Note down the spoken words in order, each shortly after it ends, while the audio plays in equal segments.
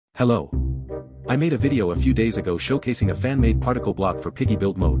Hello. I made a video a few days ago showcasing a fan-made particle block for Piggy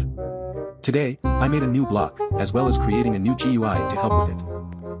build mode. Today, I made a new block, as well as creating a new GUI to help with it.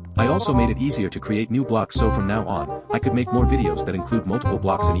 I also made it easier to create new blocks, so from now on, I could make more videos that include multiple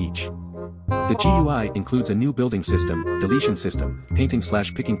blocks in each. The GUI includes a new building system, deletion system,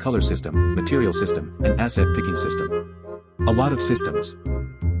 painting/picking color system, material system, and asset picking system. A lot of systems.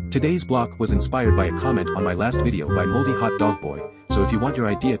 Today's block was inspired by a comment on my last video by Moldy Hot Dog Boy, so if you want your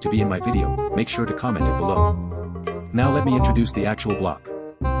idea to be in my video, make sure to comment it below. Now let me introduce the actual block.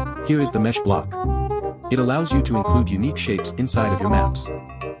 Here is the mesh block. It allows you to include unique shapes inside of your maps.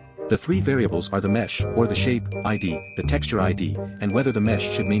 The three variables are the mesh, or the shape, ID, the texture ID, and whether the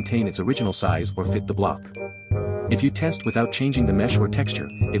mesh should maintain its original size or fit the block. If you test without changing the mesh or texture,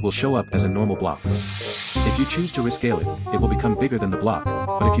 it will show up as a normal block. If you choose to rescale it, it will become bigger than the block,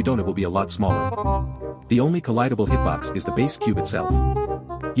 but if you don't, it will be a lot smaller. The only collidable hitbox is the base cube itself.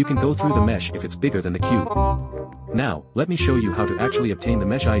 You can go through the mesh if it's bigger than the cube. Now, let me show you how to actually obtain the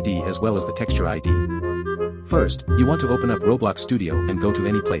mesh ID as well as the texture ID. First, you want to open up Roblox Studio and go to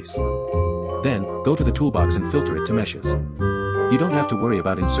any place. Then, go to the toolbox and filter it to meshes. You don't have to worry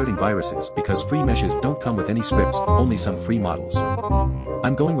about inserting viruses because free meshes don't come with any scripts, only some free models.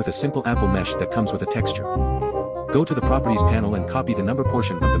 I'm going with a simple Apple mesh that comes with a texture. Go to the Properties panel and copy the number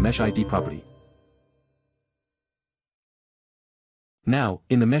portion of the Mesh ID property. Now,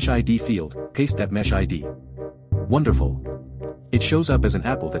 in the Mesh ID field, paste that Mesh ID. Wonderful. It shows up as an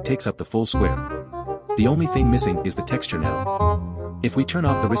apple that takes up the full square. The only thing missing is the texture now. If we turn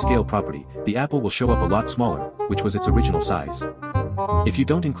off the rescale property, the apple will show up a lot smaller, which was its original size. If you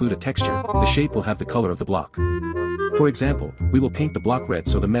don't include a texture, the shape will have the color of the block. For example, we will paint the block red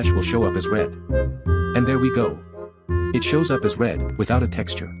so the mesh will show up as red. And there we go. It shows up as red, without a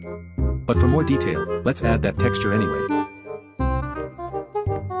texture. But for more detail, let's add that texture anyway.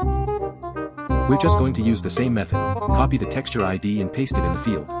 We're just going to use the same method, copy the texture ID and paste it in the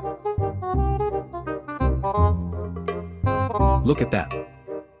field. Look at that.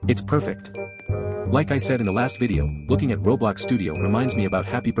 It's perfect. Like I said in the last video, looking at Roblox Studio reminds me about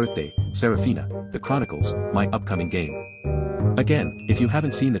Happy Birthday, Serafina, The Chronicles, my upcoming game. Again, if you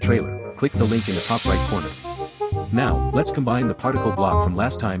haven't seen the trailer, click the link in the top right corner. Now, let's combine the particle block from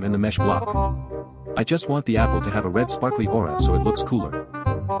last time and the mesh block. I just want the apple to have a red sparkly aura so it looks cooler.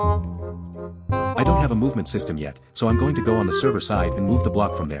 I don't have a movement system yet, so I'm going to go on the server side and move the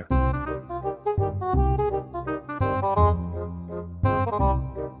block from there.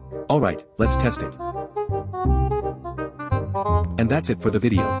 Alright, let's test it. And that's it for the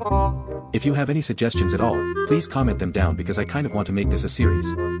video. If you have any suggestions at all, please comment them down because I kind of want to make this a series.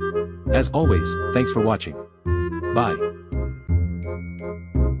 As always, thanks for watching. Bye.